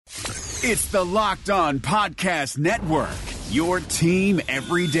It's the Locked On Podcast Network, your team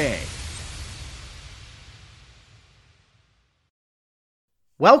every day.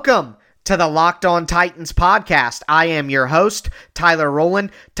 Welcome to the Locked On Titans podcast. I am your host, Tyler Rowland.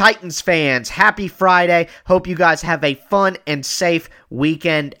 Titans fans, happy Friday. Hope you guys have a fun and safe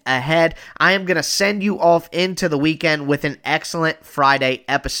weekend ahead. I am going to send you off into the weekend with an excellent Friday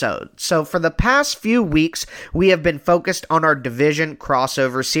episode. So for the past few weeks, we have been focused on our division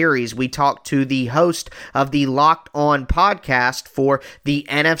crossover series. We talked to the host of the Locked On podcast for the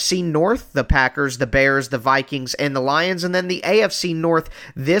NFC North, the Packers, the Bears, the Vikings, and the Lions, and then the AFC North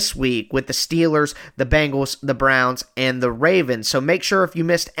this week with the Steelers, the Bengals, the Browns, and the Ravens. So make sure if you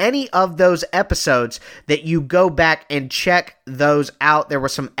missed any of those episodes that you go back and check those out. There were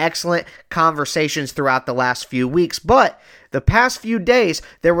some excellent conversations throughout the last few weeks, but the past few days,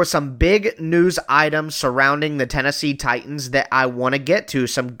 there were some big news items surrounding the Tennessee Titans that I want to get to,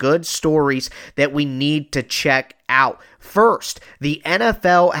 some good stories that we need to check out. First, the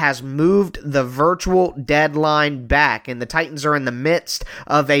NFL has moved the virtual deadline back, and the Titans are in the midst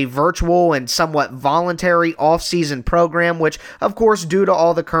of a virtual and somewhat voluntary offseason program, which, of course, due to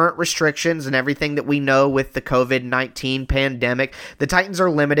all the current restrictions and everything that we know with the COVID-19 pandemic, the Titans are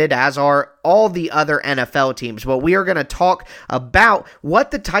limited, as are all the other NFL teams. But we are going to talk about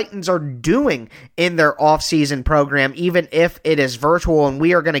what the Titans are doing in their offseason program, even if it is virtual, and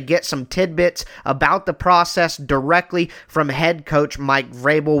we are going to get some tidbits about the process directly from head coach Mike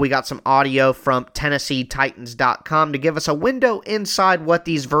Vrabel. We got some audio from TennesseeTitans.com to give us a window inside what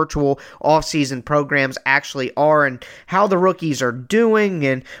these virtual offseason programs actually are and how the rookies are doing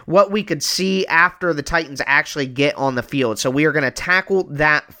and what we could see after the Titans actually get on the field. So we are going to tackle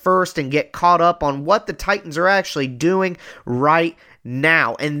that first and get caught up on what the Titans are actually doing right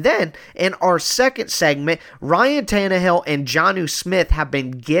now. And then in our second segment, Ryan Tannehill and Jonnu Smith have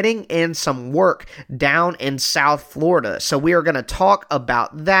been getting in some work down in South Florida. So we are going to talk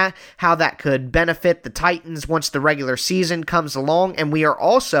about that, how that could benefit the Titans once the regular season comes along. And we are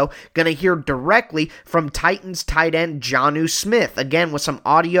also going to hear directly from Titans tight end Jonnu Smith, again with some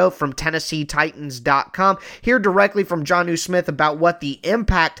audio from TennesseeTitans.com. Hear directly from Jonnu Smith about what the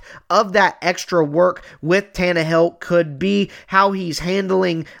impact of that extra work with Tannehill could be, how he's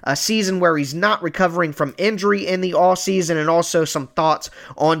handling a season where he's not recovering from injury in the offseason, and also some thoughts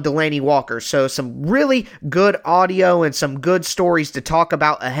on Delanie Walker. So some really good audio and some good stories to talk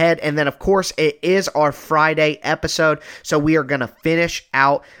about ahead. And then, of course, it is our Friday episode, so we are going to finish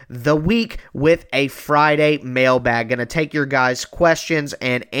out the week with a Friday mailbag. Going to take your guys' questions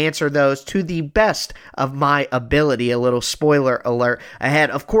and answer those to the best of my ability. A little spoiler alert ahead.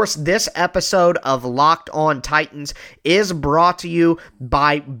 Of course, this episode of Locked On Titans is brought to you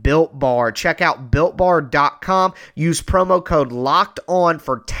by Built Bar. Check out BuiltBar.com. Use promo code LOCKEDON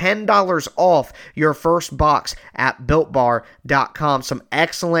for $10 off your first box at BuiltBar.com. Some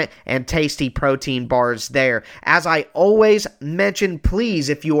excellent and tasty protein bars there. As I always mention, please,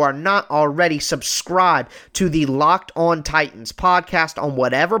 if you are not already, subscribe to the Locked On Titans podcast on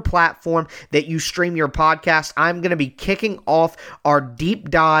whatever platform that you stream your podcast. I'm going to be kicking off our deep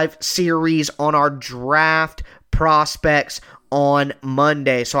dive series on our draft prospects on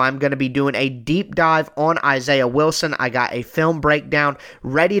Monday. So I'm going to be doing a deep dive on Isaiah Wilson. I got a film breakdown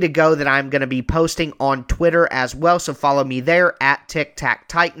ready to go that I'm going to be posting on Twitter as well. So follow me there at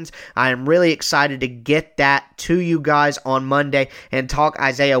TicTacTitans. I am really excited to get that to you guys on Monday and talk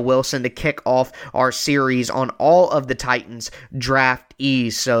Isaiah Wilson to kick off our series on all of the Titans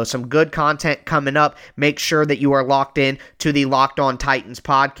draftees. So some good content coming up. Make sure that you are locked in to the Locked On Titans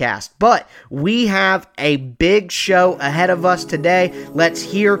podcast. But we have a big show ahead of us today. Let's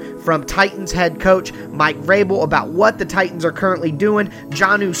hear from Titans head coach Mike Vrabel about what the Titans are currently doing,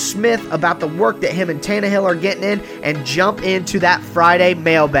 Jonnu Smith about the work that him and Tannehill are getting in, and jump into that Friday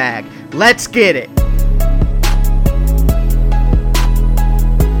mailbag. Let's get it.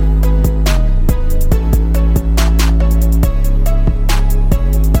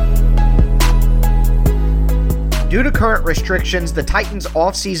 Due to current restrictions, the Titans'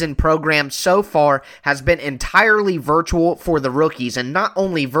 offseason program so far has been entirely virtual for the rookies, and not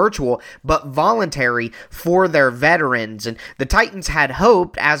only virtual, but voluntary for their veterans. And the Titans had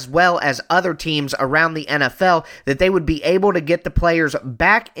hoped, as well as other teams around the NFL, that they would be able to get the players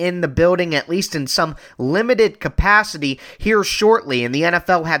back in the building, at least in some limited capacity, here shortly. And the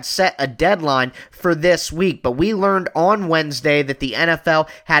NFL had set a deadline for this week, but we learned on Wednesday that the NFL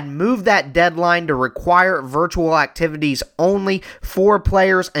had moved that deadline to require virtual activities only for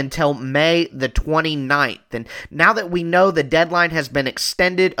players until May the 29th. And now that we know the deadline has been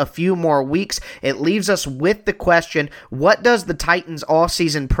extended a few more weeks, it leaves us with the question, what does the Titans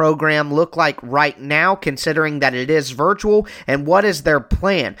offseason program look like right now, considering that it is virtual, and what is their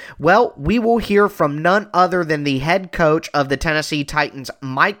plan? Well, we will hear from none other than the head coach of the Tennessee Titans,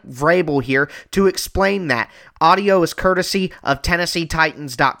 Mike Vrabel, here to explain that. Audio is courtesy of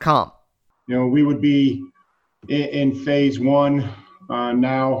TennesseeTitans.com. We would be in phase one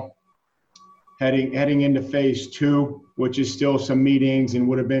now, heading into phase two, which is still some meetings and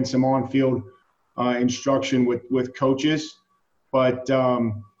would have been some on-field instruction with coaches. But,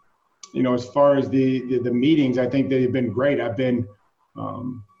 as far as the meetings, I think they've been great. I've been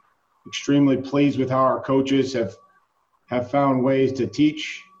extremely pleased with how our coaches have found ways to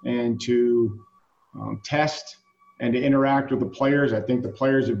teach and to test and to interact with the players. I think the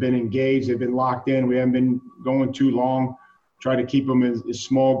players have been engaged. They've been locked in. We haven't been going too long. Try to keep them as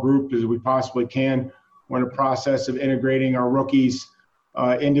small group as we possibly can. We're in a process of integrating our rookies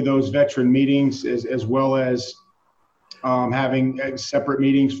into those veteran meetings as well as having separate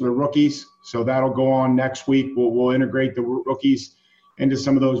meetings for the rookies. So that'll go on next week. We'll integrate the rookies into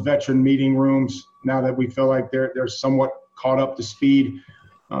some of those veteran meeting rooms now that we feel like they're somewhat caught up to speed.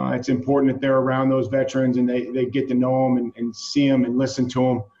 It's important that they're around those veterans and they get to know them and see them and listen to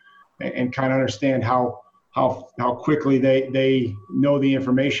them and kind of understand how quickly they know the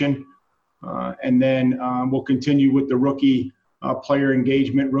information. And then we'll continue with the rookie player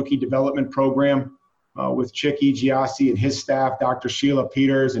engagement, rookie development program with Chicky Giassi and his staff, Dr. Sheila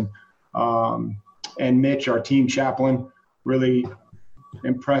Peters and Mitch, our team chaplain. Really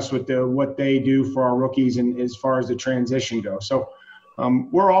impressed with what they do for our rookies and as far as the transition goes. So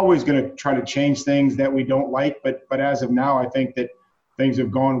we're always going to try to change things that we don't like, but as of now, I think that things have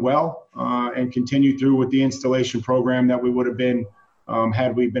gone well and continue through with the installation program that we would have been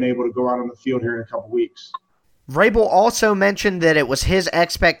had we been able to go out on the field here in a couple weeks. Vrabel also mentioned that it was his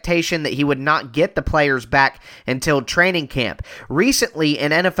expectation that he would not get the players back until training camp. Recently,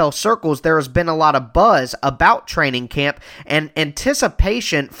 in NFL circles, there has been a lot of buzz about training camp and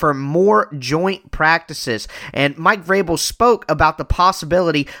anticipation for more joint practices. And Mike Vrabel spoke about the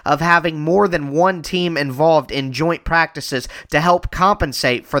possibility of having more than one team involved in joint practices to help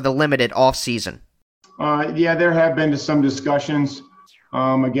compensate for the limited offseason. Yeah, there have been some discussions.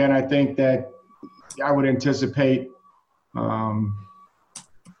 Again, I think that I would anticipate, once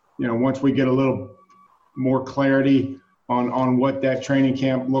we get a little more clarity on what that training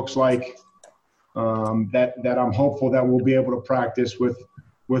camp looks like, that I'm hopeful that we'll be able to practice with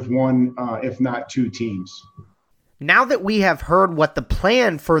one, if not two teams. Now that we have heard what the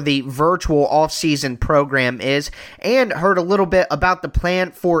plan for the virtual offseason program is and heard a little bit about the plan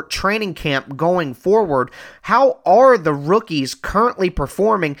for training camp going forward, how are the rookies currently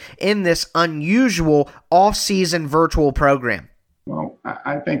performing in this unusual offseason virtual program? Well,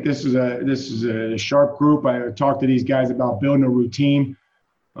 I think this is a sharp group. I talked to these guys about building a routine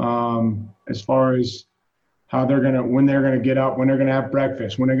as far as how when they're gonna get up, when they're gonna have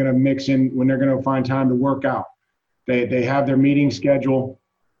breakfast, when they're gonna mix in, when they're gonna find time to work out. They have their meeting schedule.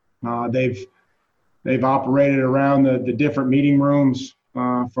 They've operated around the different meeting rooms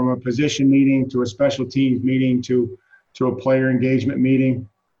from a position meeting to a special teams meeting to a player engagement meeting.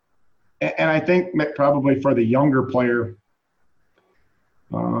 And I think probably for the younger player,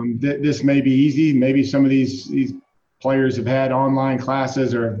 this may be easy. Maybe some of these players have had online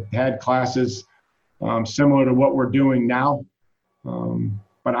classes or had classes similar to what we're doing now.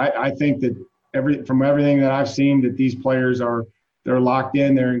 But I think that from everything that I've seen, that these players they're locked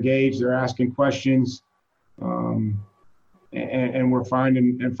in, they're engaged, they're asking questions, and we're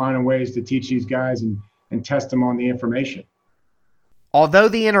finding ways to teach these guys and test them on the information. Although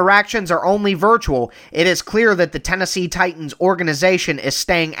the interactions are only virtual, it is clear that the Tennessee Titans organization is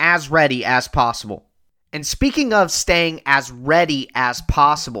staying as ready as possible. And speaking of staying as ready as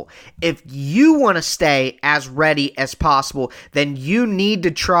possible, if you want to stay as ready as possible, then you need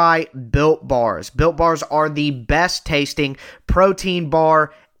to try Built Bars. Built Bars are the best tasting protein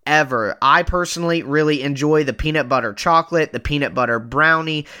bar ever. I personally really enjoy the peanut butter chocolate, the peanut butter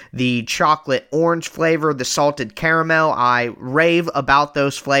brownie, the chocolate orange flavor, the salted caramel. I rave about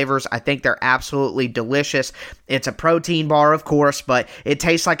those flavors. I think they're absolutely delicious. It's a protein bar, of course, but it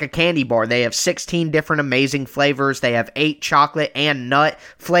tastes like a candy bar. They have 16 different amazing flavors. They have 8 chocolate and nut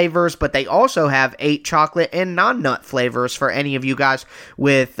flavors, but they also have 8 chocolate and non-nut flavors for any of you guys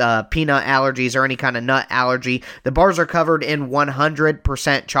with peanut allergies or any kind of nut allergy. The bars are covered in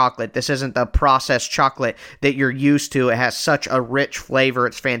 100% chocolate chocolate. This isn't the processed chocolate that you're used to. It has such a rich flavor.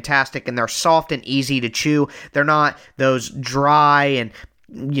 It's fantastic, and they're soft and easy to chew. They're not those dry and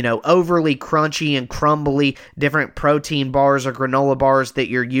overly crunchy and crumbly different protein bars or granola bars that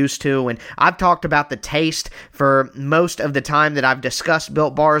you're used to. And I've talked about the taste for most of the time that I've discussed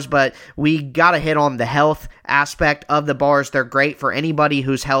Built Bars, but we got to hit on the health aspect of the bars. They're great for anybody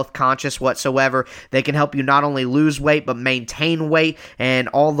who's health conscious whatsoever. They can help you not only lose weight, but maintain weight, and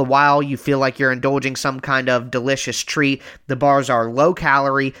all the while you feel like you're indulging some kind of delicious treat. The bars are low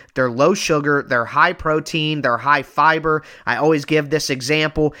calorie, they're low sugar, they're high protein, they're high fiber. I always give this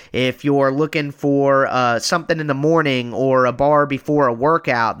example. If you're looking for something in the morning or a bar before a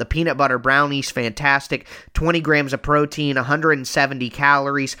workout, the peanut butter brownie's fantastic. 20 grams of protein, 170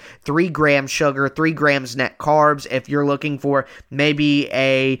 calories, 3 grams sugar, 3 grams net carbs. If you're looking for maybe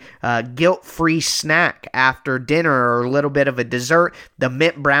a guilt-free snack after dinner or a little bit of a dessert, the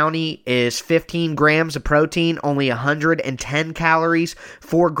mint brownie is 15 grams of protein, only 110 calories,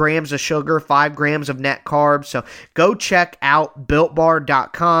 4 grams of sugar, 5 grams of net carbs. So go check out BuiltBar.com.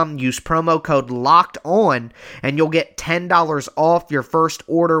 Use promo code LOCKEDON and you'll get $10 off your first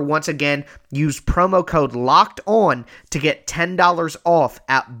order. Once again, use promo code LOCKEDON to get $10 off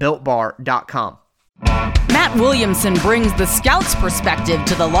at BuiltBar.com. Matt Williamson brings the scout's perspective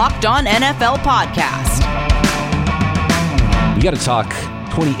to the Locked On NFL podcast. We got to talk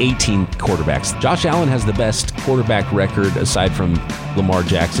 2018 quarterbacks. Josh Allen has the best quarterback record aside from Lamar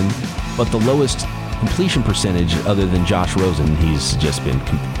Jackson, but the lowest completion percentage other than Josh Rosen. He's just been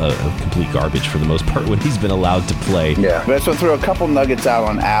complete garbage for the most part when he's been allowed to play. Yeah, but so throw a couple nuggets out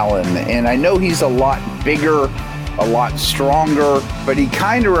on Allen, and I know he's a lot bigger, a lot stronger, but he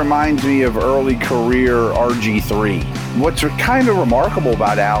kind of reminds me of early career RG3. What's kind of remarkable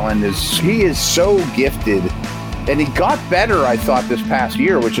about Allen is he is so gifted, and he got better, I thought, this past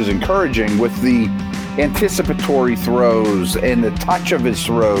year, which is encouraging with the anticipatory throws and the touch of his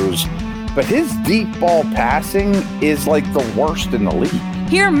throws. But his deep ball passing is like the worst in the league.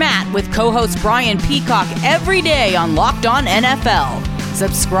 Hear Matt with co-host Brian Peacock every day on Locked On NFL.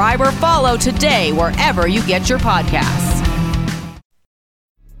 Subscribe or follow today wherever you get your podcasts.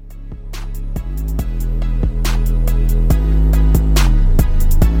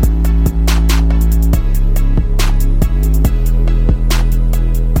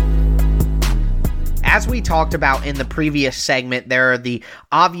 As we talked about in the previous segment, there are the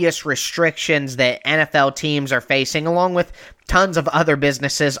obvious restrictions that NFL teams are facing, along with tons of other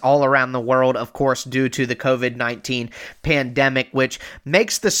businesses all around the world, of course, due to the COVID-19 pandemic, which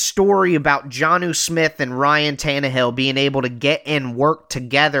makes the story about Jonnu Smith and Ryan Tannehill being able to get and work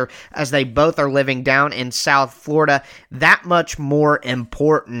together as they both are living down in South Florida that much more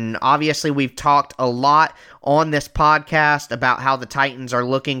important. Obviously, we've talked a lot on this podcast about how the Titans are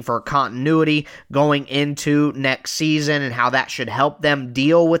looking for continuity going into next season and how that should help them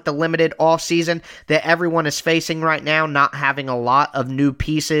deal with the limited offseason that everyone is facing right now, not having a lot of new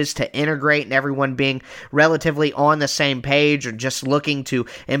pieces to integrate and everyone being relatively on the same page or just looking to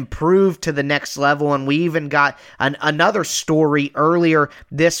improve to the next level. And we even got another story earlier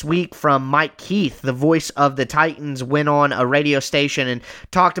this week from Mike Keith, the voice of the Titans, went on a radio station and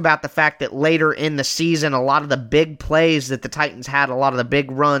talked about the fact that later in the season, a lot of the big plays that the Titans had, a lot of the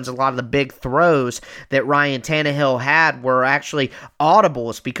big runs, a lot of the big throws that Ryan Tannehill had were actually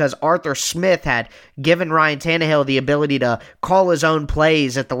audibles because Arthur Smith had given Ryan Tannehill the ability to call his own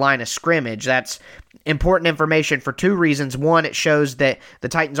plays at the line of scrimmage. That's important information for two reasons. One, it shows that the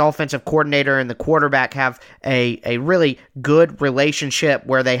Titans offensive coordinator and the quarterback have a really good relationship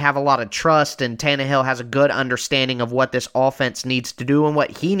where they have a lot of trust, and Tannehill has a good understanding of what this offense needs to do and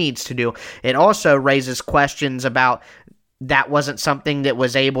what he needs to do. It also raises questions about that wasn't something that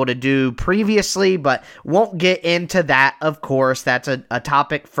was able to do previously, but won't get into that, of course. That's a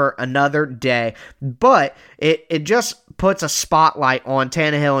topic for another day. But it just puts a spotlight on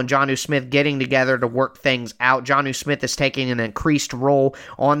Tannehill and Jonnu Smith getting together to work things out. Jonnu Smith is taking an increased role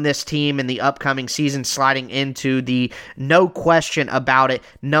on this team in the upcoming season, sliding into the, no question about it,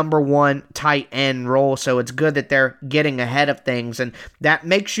 number one tight end role. So it's good that they're getting ahead of things. And that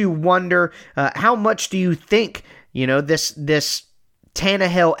makes you wonder, how much do you think this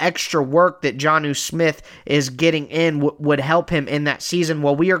Tannehill extra work that Jonnu Smith is getting in would help him in that season?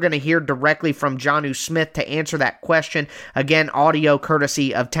 Well, we are going to hear directly from Jonnu Smith to answer that question. Again, audio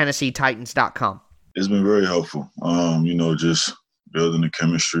courtesy of TennesseeTitans.com. It's been very helpful. Just building the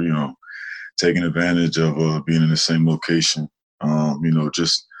chemistry, taking advantage of being in the same location, trying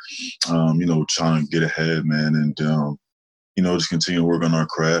to get ahead, man, and, just continue to work on our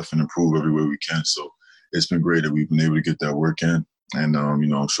craft and improve every way we can. So it's been great that we've been able to get that work in. And,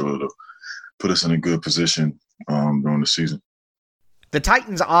 I'm sure it'll put us in a good position during the season. The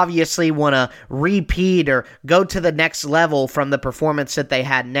Titans obviously want to repeat or go to the next level from the performance that they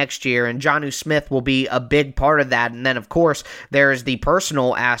had next year, and Jonnu Smith will be a big part of that. And then, of course, there is the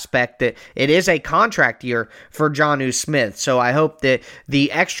personal aspect that it is a contract year for Jonnu Smith. So I hope that the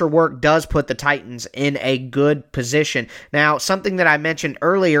extra work does put the Titans in a good position. Now, something that I mentioned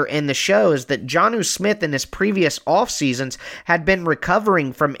earlier in the show is that Jonnu Smith in his previous off seasons had been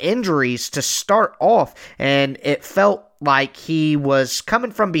recovering from injuries to start off, and it felt like he was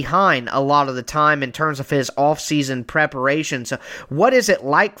coming from behind a lot of the time in terms of his off-season preparation. So what is it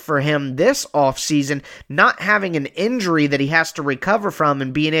like for him this off-season, not having an injury that he has to recover from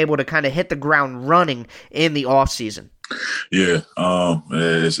and being able to kind of hit the ground running in the off-season? Yeah,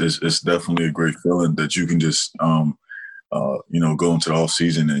 it's definitely a great feeling that you can just, go into the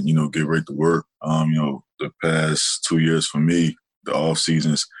off-season and, get right to work. The past 2 years for me, the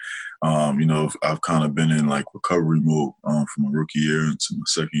off-seasons, I've kind of been in like recovery mode from my rookie year into my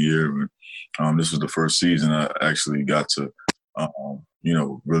second year. And this was the first season I actually got to,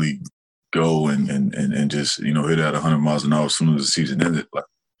 really go and just, hit at 100 miles an hour as soon as the season ended. Like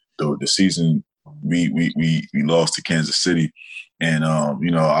the season we lost to Kansas City, and,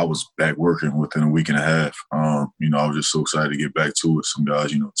 I was back working within a week and a half. I was just so excited to get back to it. Some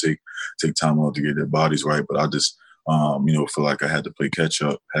guys, take time out to get their bodies right, but I just, feel like I had to play catch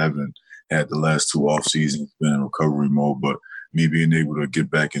up, having had the last 2 off seasons, been in recovery mode, but me being able to get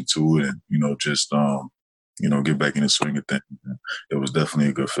back into it and, get back in the swing of things, it was definitely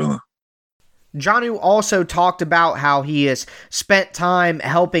a good feeling. Jonnu also talked about how he has spent time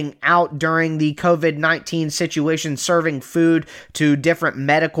helping out during the COVID-19 situation, serving food to different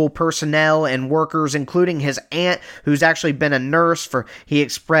medical personnel and workers, including his aunt, who's actually been a nurse for, he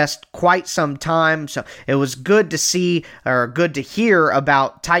expressed, quite some time. So it was good to see, or good to hear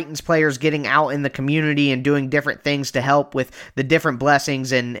about Titans players getting out in the community and doing different things to help with the different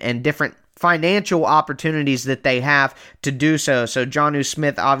blessings and different financial opportunities that they have to do so. So Jonnu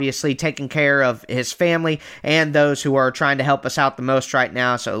Smith obviously taking care of his family and those who are trying to help us out the most right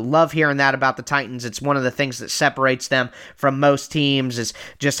now. So love hearing that about the Titans. It's one of the things that separates them from most teams, is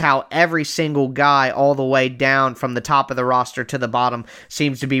just how every single guy all the way down from the top of the roster to the bottom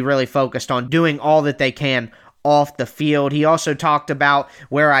seems to be really focused on doing all that they can off the field. He also talked about,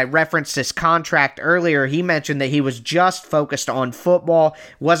 where I referenced his contract earlier, he mentioned that he was just focused on football,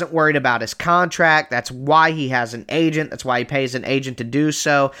 wasn't worried about his contract. That's why he has an agent. That's why he pays an agent to do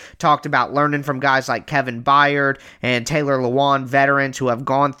so. Talked about learning from guys like Kevin Byard and Taylor Lewan, veterans who have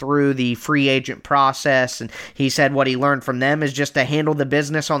gone through the free agent process. And he said what he learned from them is just to handle the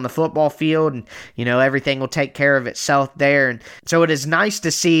business on the football field, and, everything will take care of itself there. And so it is nice to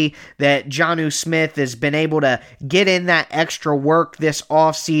see that Jonnu Smith has been able to get in that extra work this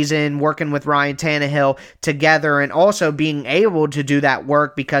offseason, working with Ryan Tannehill together, and also being able to do that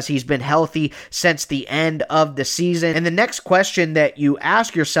work because he's been healthy since the end of the season. And the next question that you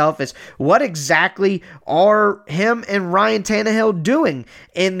ask yourself is, what exactly are him and Ryan Tannehill doing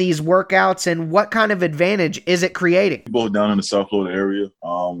in these workouts, and what kind of advantage is it creating? Both down in the South Florida area,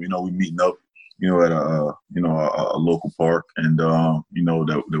 we meeting up, at a local park, and, that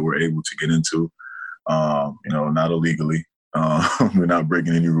we're able to get into. Not illegally. We're not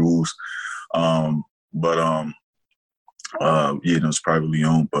breaking any rules. It's privately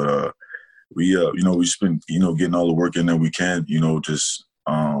owned. But we just been, getting all the work in that we can.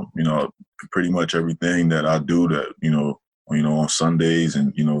 Pretty much everything that I do that, on Sundays,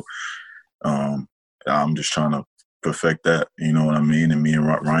 and I'm just trying to perfect that. You know what I mean? And me and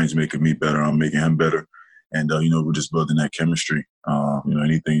Ryan's making me better. I'm making him better. And we're just building that chemistry.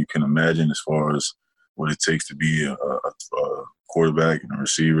 Anything you can imagine as far as what it takes to be a quarterback and a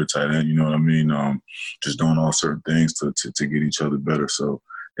receiver, tight end, you know what I mean? Just doing all certain things to get each other better. So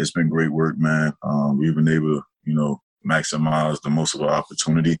it's been great work, man. We've been able to, maximize the most of our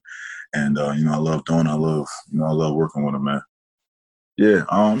opportunity. And, I love doing it. I love working with him, man. Yeah,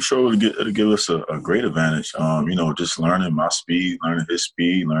 I'm sure it'll give us a great advantage. Just learning my speed, learning his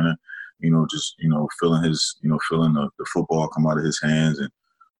speed, learning, feeling his, feeling the football come out of his hands, and,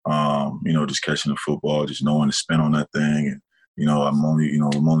 just catching the football, just knowing the spin on that thing. And, I'm only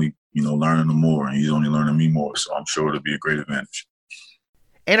learning him more, and he's only learning me more. So I'm sure it'll be a great advantage.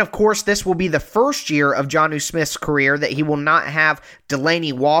 And, of course, this will be the first year of Jonnu Smith's career that he will not have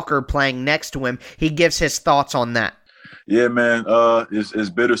Delanie Walker playing next to him. He gives his thoughts on that. Yeah, man, it's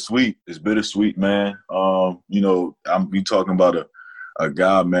bittersweet. It's bittersweet, man. We talking about a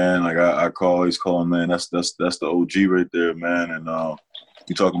guy, man. Like I always call him, man. That's the OG right there, man. And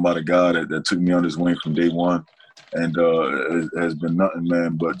you talking about a guy that took me on his wing from day one. and it has been nothing,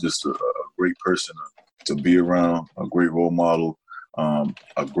 man, but just a great person to be around, a great role model,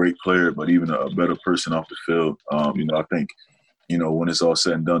 a great player, but even a better person off the field. I think, when it's all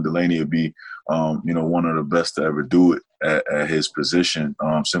said and done, Delaney will be, one of the best to ever do it at his position,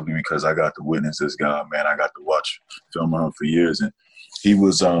 simply because I got to witness this guy, man. I got to watch film on him for years. And he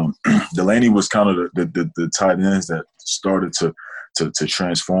was Delaney was kind of the tight ends that started to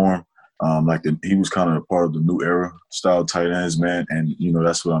transform. He was kind of a part of the new era style tight ends, man. And,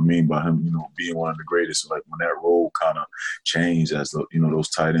 that's what I mean by him, being one of the greatest. Like when that role kind of changed as, those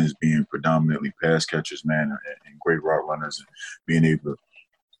tight ends being predominantly pass catchers, man, and great route runners and being able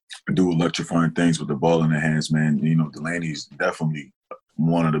to do electrifying things with the ball in their hands, man. Delaney's definitely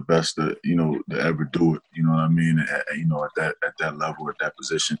one of the best to ever do it. You know what I mean? At that level, at that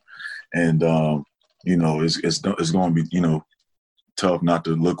position. And, it's going to be, tough not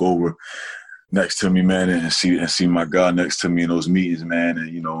to look over next to me, man, and see my guy next to me in those meetings, man,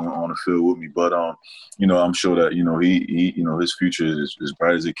 and on the field with me. But I'm sure that he his future is as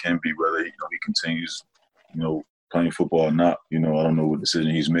bright as it can be, whether he continues playing football or not. I don't know what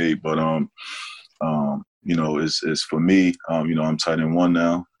decision he's made, but it's for me. I'm tight end one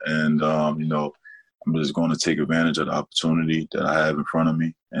now, and I'm just going to take advantage of the opportunity that I have in front of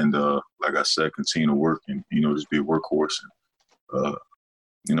me, and like I said, continue to work and just be a workhorse.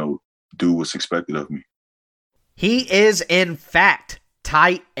 Do what's expected of me. He is, in fact,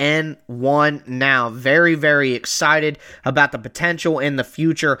 tight end one now. Very, very excited about the potential in the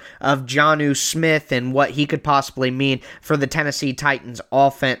future of Jonnu Smith and what he could possibly mean for the Tennessee Titans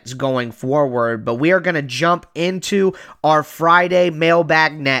offense going forward. But we are going to jump into our Friday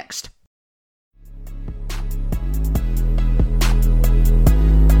mailbag next.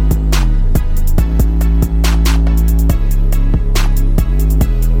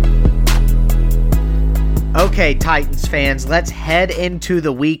 Okay, Titans fans, let's head into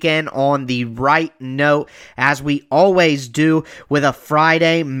the weekend on the right note, as we always do with a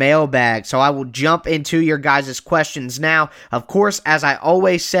Friday mailbag. So I will jump into your guys' questions now. Of course, as I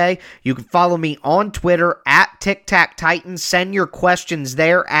always say, you can follow me on Twitter at TicTacTitans. Send your questions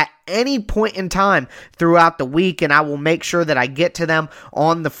there at any point in time throughout the week, and I will make sure that I get to them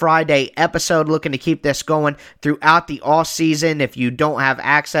on the Friday episode. Looking to keep this going throughout the off season. If you don't have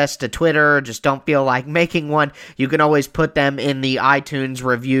access to Twitter, or just don't feel like making one, you can always put them in the iTunes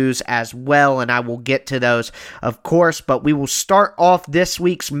reviews as well, and I will get to those, of course. But we will start off this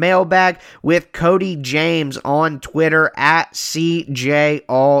week's mailbag with Cody James on Twitter at CJ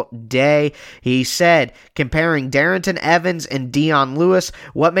All Day. He said, comparing Darrynton Evans and Dion Lewis,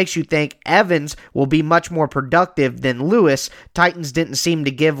 what makes you think Evans will be much more productive than Lewis? Titans didn't seem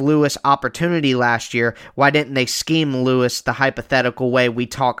to give Lewis opportunity last year. Why didn't they scheme Lewis the hypothetical way we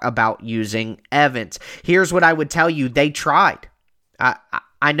talk about using Evans? Here's what I would tell you. They tried.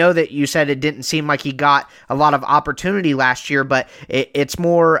 I know that you said it didn't seem like he got a lot of opportunity last year, but it's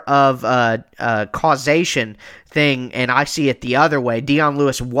more of a causation thing, and I see it the other way. Dion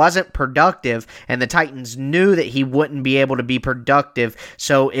Lewis wasn't productive, and the Titans knew that he wouldn't be able to be productive,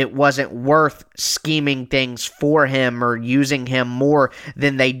 so it wasn't worth scheming things for him or using him more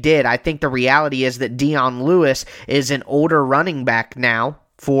than they did. I think the reality is that Dion Lewis is an older running back now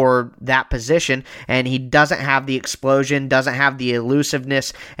for that position, and he doesn't have the explosion, doesn't have the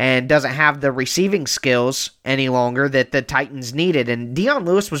elusiveness, and doesn't have the receiving skills any longer that the Titans needed. And Dion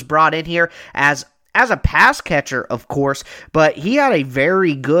Lewis was brought in here as a pass catcher, of course, but he had a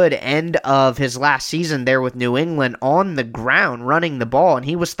very good end of his last season there with New England on the ground running the ball, and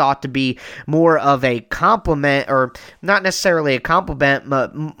he was thought to be more of a complement, or not necessarily a complement,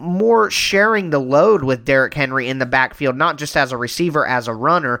 but more sharing the load with Derrick Henry in the backfield, not just as a receiver, as a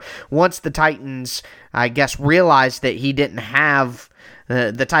runner. Once the Titans, I guess, realized that he didn't have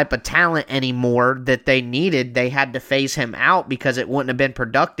the type of talent anymore that they needed, they had to phase him out because it wouldn't have been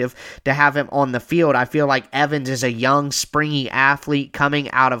productive to have him on the field. I feel like Evans is a young, springy athlete coming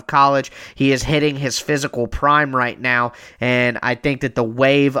out of college. He is hitting his physical prime right now, and I think that the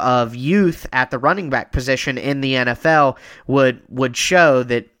wave of youth at the running back position in the NFL would show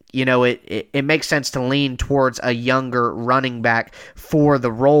that it makes sense to lean towards a younger running back for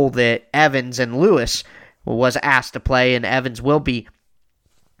the role that Evans and Lewis was asked to play, and Evans will be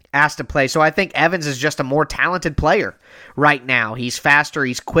asked to play. So I think Evans is just a more talented player right now. He's faster,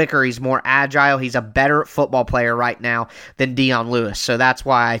 he's quicker, he's more agile, he's a better football player right now than Dion Lewis. So that's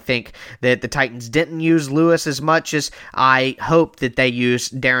why I think that the Titans didn't use Lewis as much as I hope that they use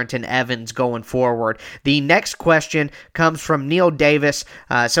Darrynton Evans going forward. The next question comes from Neil Davis.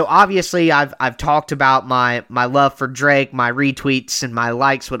 So obviously I've talked about my love for Drake. My retweets and my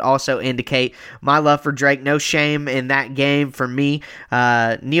likes would also indicate my love for Drake. No shame in that game for me.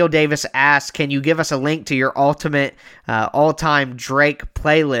 Neil Davis asks, can you give us a link to your ultimate all-time Drake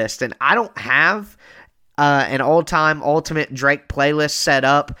playlist? And I don't have an all-time ultimate Drake playlist set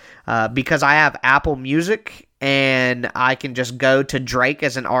up because I have Apple Music, and I can just go to Drake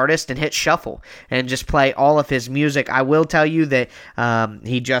as an artist and hit shuffle and just play all of his music. I will tell you that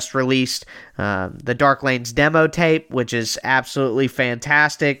he just released the Dark Lanes demo tape, which is absolutely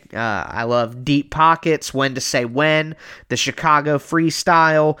fantastic. I love Deep Pockets, When to Say When, the Chicago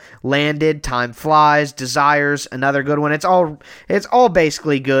Freestyle, Landed, Time Flies, Desires, another good one. It's all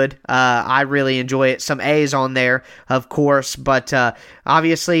basically good. I really enjoy it. Some A's on there, of course, but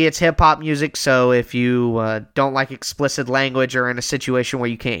obviously it's hip-hop music, so if you don't like explicit language or in a situation where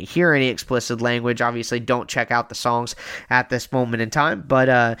you can't hear any explicit language, obviously don't check out the songs at this moment in time.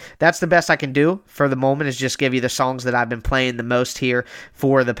 But that's the best I can do for the moment, is just give you the songs that I've been playing the most here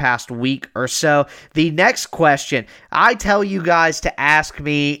for the past week or so. The next question, I tell you guys to ask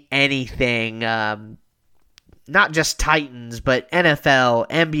me anything, not just Titans, but NFL,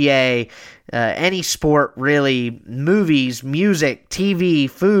 NBA, any sport really, movies, music, TV,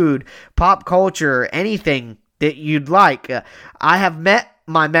 food, pop culture, anything that you'd like. I have met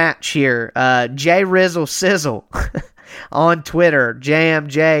my match here. J Rizzle Sizzle on Twitter.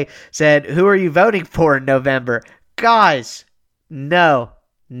 JMJ said, who are you voting for in November? Guys, no,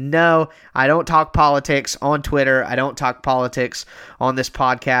 I don't talk politics on Twitter. I don't talk politics on this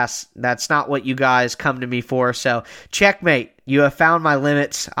podcast. That's not what you guys come to me for. So checkmate. You have found my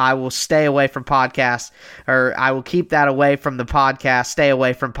limits. I will stay away from podcasts, or I will keep that away from the podcast, stay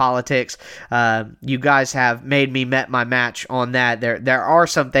away from politics. You guys have made me met my match on that. There are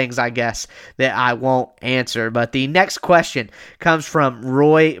some things, I guess, that I won't answer. But the next question comes from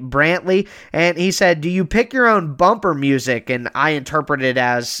Roy Brantley, and he said, do you pick your own bumper music? And I interpret it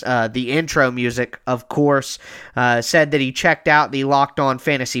as the intro music, of course. Said that he checked out the Locked On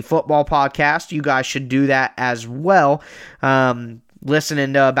Fantasy Football podcast. You guys should do that as well.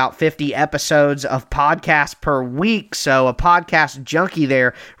 Listening to about 50 episodes of podcasts per week. So a podcast junkie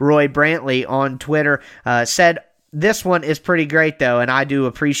there, Roy Brantley on Twitter, said this one is pretty great though, and I do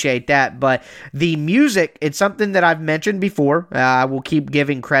appreciate that. But the music, it's something that I've mentioned before. I will keep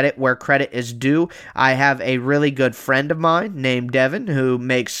giving credit where credit is due. I have a really good friend of mine named Devin who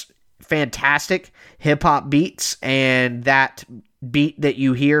makes fantastic hip-hop beats, and that beat that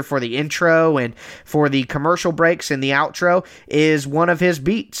you hear for the intro and for the commercial breaks and the outro is one of his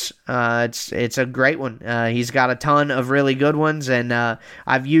beats. It's a great one. He's got a ton of really good ones, and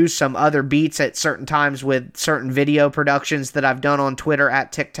I've used some other beats at certain times with certain video productions that I've done on Twitter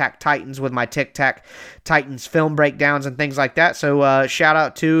at Tic Tac Titans with my Tic Tac Titans film breakdowns and things like that. So shout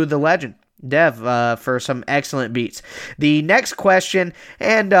out to the legend Dev for some excellent beats. The next question,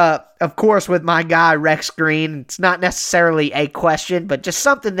 and of course with my guy Rex Green, it's not necessarily a question, but just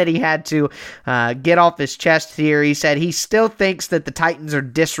something that he had to get off his chest here. He said he still thinks that the Titans are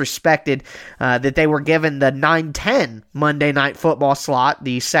disrespected, that they were given the 9-10 Monday Night Football slot,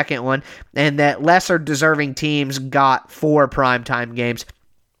 the second one, and that lesser deserving teams got 4 primetime games.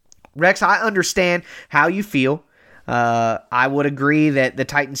 Rex, I understand how you feel. I would agree that the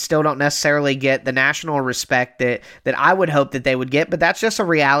Titans still don't necessarily get the national respect that I would hope that they would get, but that's just a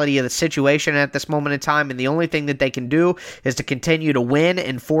reality of the situation at this moment in time, and the only thing that they can do is to continue to win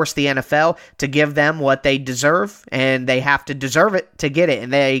and force the NFL to give them what they deserve, and they have to deserve it to get it,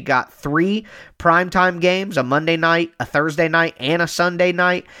 and they got 3 primetime games, a Monday night, a Thursday night, and a Sunday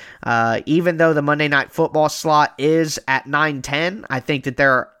night. Even though the Monday Night Football slot is at 9-10, I think that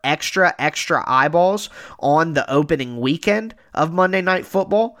there are extra eyeballs on the opening weekend of Monday Night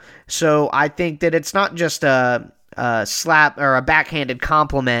Football. So I think that it's not just a slap or a backhanded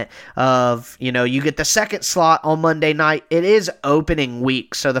compliment of, you get the second slot on Monday night. It is opening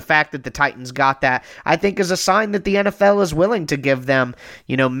week. So the fact that the Titans got that, I think, is a sign that the NFL is willing to give them,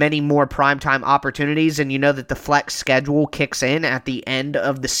 many more primetime opportunities. And that the flex schedule kicks in at the end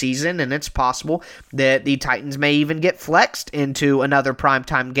of the season, and it's possible that the Titans may even get flexed into another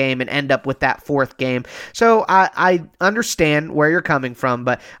primetime game and end up with that 4th game. So I understand where you're coming from,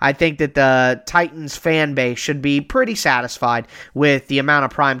 but I think that the Titans fan base should be be pretty satisfied with the amount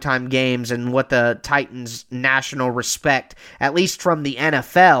of primetime games and what the Titans' national respect, at least from the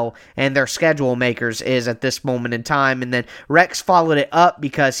NFL and their schedule makers, is at this moment in time. And then Rex followed it up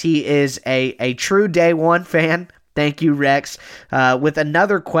because he is a true day one fan. Thank you, Rex, with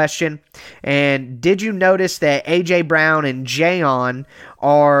another question. And did you notice that A.J. Brown and Jayon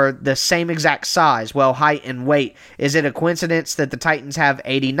are the same exact size? Well, height and weight. Is it a coincidence that the Titans have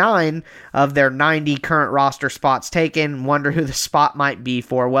 89 of their 90 current roster spots taken? Wonder who the spot might be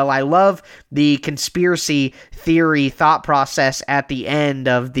for. Well, I love the conspiracy theory thought process at the end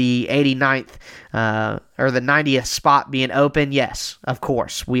of the 89th or the 90th spot being open. Yes, of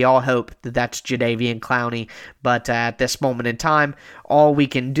course. We all hope that that's Jadeveon Clowney, but at this moment in time, all we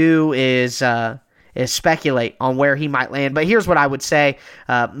can do is speculate on where he might land. But here's what I would say.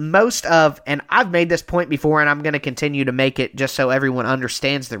 And I've made this point before, and I'm going to continue to make it just so everyone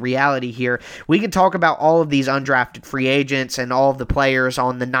understands the reality here. We can talk about all of these undrafted free agents and all of the players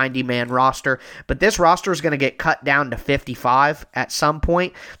on the 90-man roster, but this roster is going to get cut down to 55 at some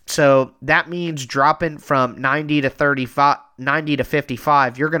point. So that means dropping from 90 to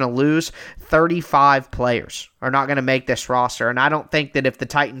 55, you're going to lose 35 players are not going to make this roster. And I don't think that if the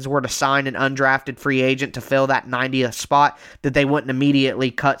Titans were to sign an undrafted free agent to fill that 90th spot, that they wouldn't immediately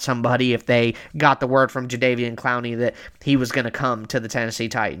cut somebody if they got the word from Jadeveon Clowney that he was going to come to the Tennessee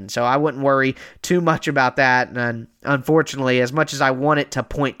Titans. So I wouldn't worry too much about that. And unfortunately, as much as I want it to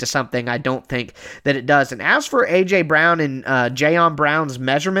point to something, I don't think that it does. And as for A.J. Brown and Jayon Brown's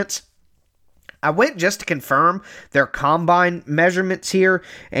measurements, I went just to confirm their combine measurements here,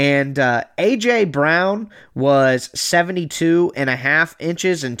 and A.J. Brown was 72.5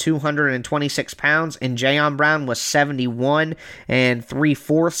 inches and 226 pounds, and Jayon Brown was 71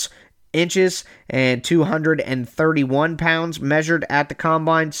 3/4 inches and 231 pounds measured at the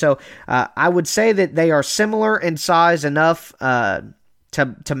combine. So I would say that they are similar in size enough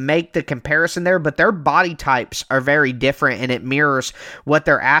to make the comparison there, but their body types are very different, and it mirrors what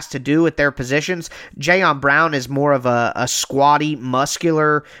they're asked to do at their positions. Jayon Brown is more of a squatty,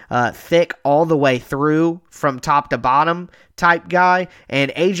 muscular, thick all the way through from top to bottom type guy,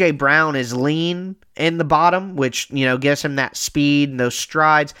 and A.J. Brown is lean in the bottom, which, gives him that speed and those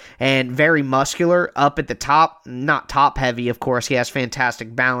strides, and very muscular up at the top. Not top heavy, of course. He has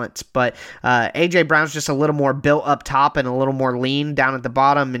fantastic balance, but A.J. Brown's just a little more built up top and a little more lean down at the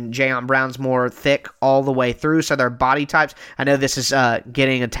bottom, and Jayon Brown's more thick all the way through. So their body types, I know this is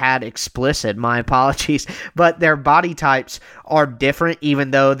getting a tad explicit, my apologies, but their body types are different,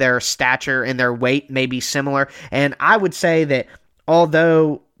 even though their stature and their weight may be similar. And I would say that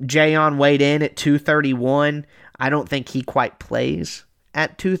although Jayon weighed in at 231, I don't think he quite plays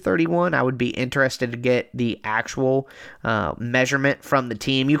at 231. I would be interested to get the actual measurement from the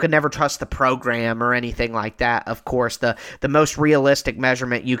team. You can never trust the program or anything like that. Of course, the most realistic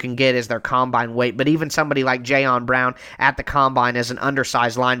measurement you can get is their combine weight. But even somebody like Jayon Brown at the combine as an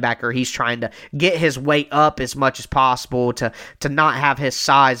undersized linebacker, he's trying to get his weight up as much as possible to not have his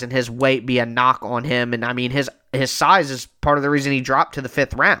size and his weight be a knock on him. And I mean, his size is part of the reason he dropped to the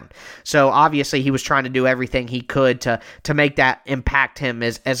 5th round. So obviously he was trying to do everything he could to make that impact him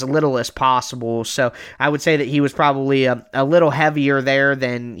as little as possible. So I would say that he was probably a little heavier there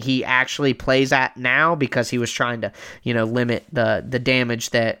than he actually plays at now, because he was trying to, limit the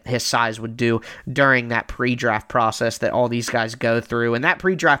damage that his size would do during that pre-draft process that all these guys go through. And that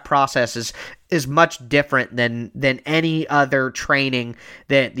pre-draft process is much different than any other training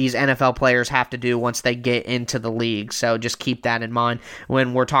that these NFL players have to do once they get into the league. So just keep that in mind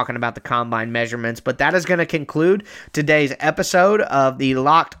when we're talking about the combine measurements. But that is going to conclude today's episode of the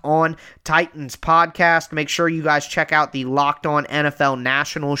Locked On Titans podcast. Make sure you guys check out the Locked On NFL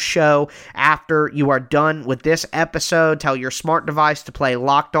National show after you are done with this episode. Tell your smart device to play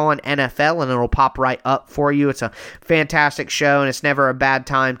Locked On NFL and it'll pop right up for you. It's a fantastic show, and it's never a bad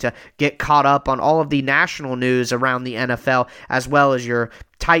time to get caught up on all of the national news around the NFL, as well as your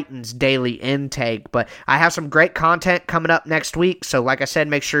Titans daily intake. But I have some great content coming up next week, so like I said,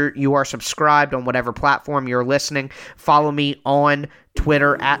 make sure you are subscribed on whatever platform you're listening. Follow me on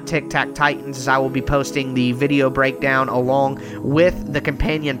Twitter at TicTacTitans, as I will be posting the video breakdown along with the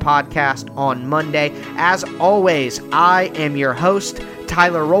companion podcast on Monday. As always, I am your host,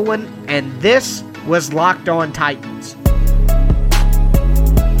 Tyler Rowland, and this was Locked On Titans.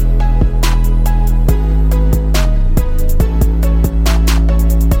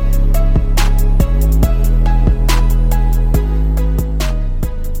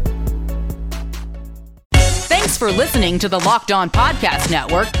 Thanks for listening to the Locked On Podcast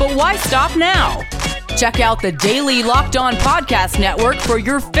Network, but why stop now? Check out the daily Locked On Podcast Network for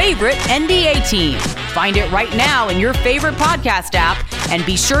your favorite NBA team. Find it right now in your favorite podcast app, and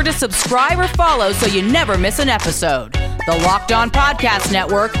be sure to subscribe or follow so you never miss an episode. The Locked On Podcast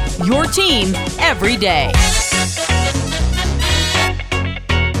Network, your team every day.